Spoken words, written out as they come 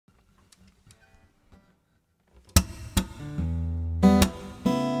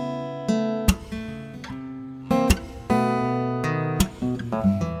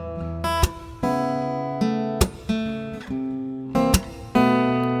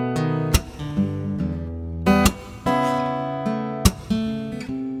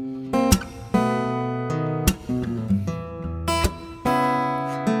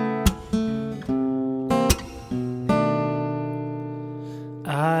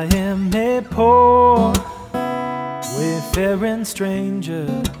I am a poor wayfaring stranger,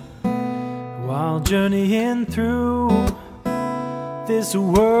 while journeying through this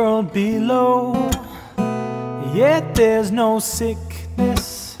world below. Yet there's no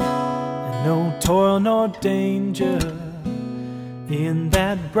sickness and no toil nor danger in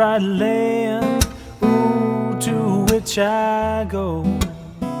that bright land, ooh, to which I go.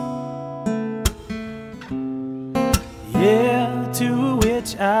 Yeah, to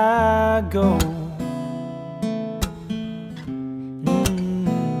which I go.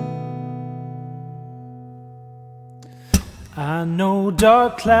 I know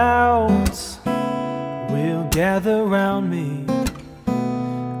dark clouds will gather round me.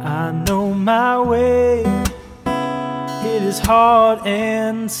 I know my way, it is hard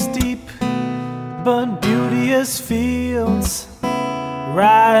and steep, but beauteous fields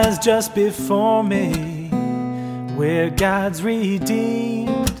rise just before me, where God's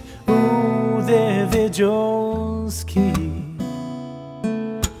redeemed, ooh, their vigils keep.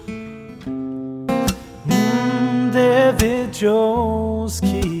 Their vigils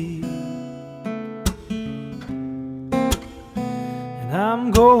keep. And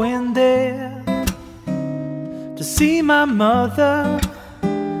I'm going there to see my mother,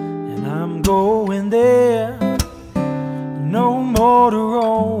 and I'm going there no more to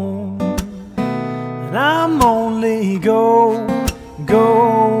roam. And I'm only going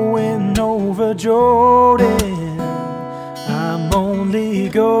over Jordan. I'm only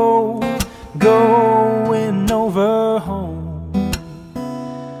going over home.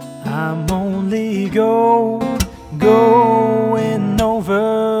 I'm only going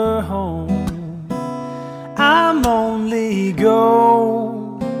over home. I'm only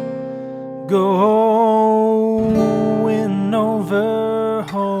going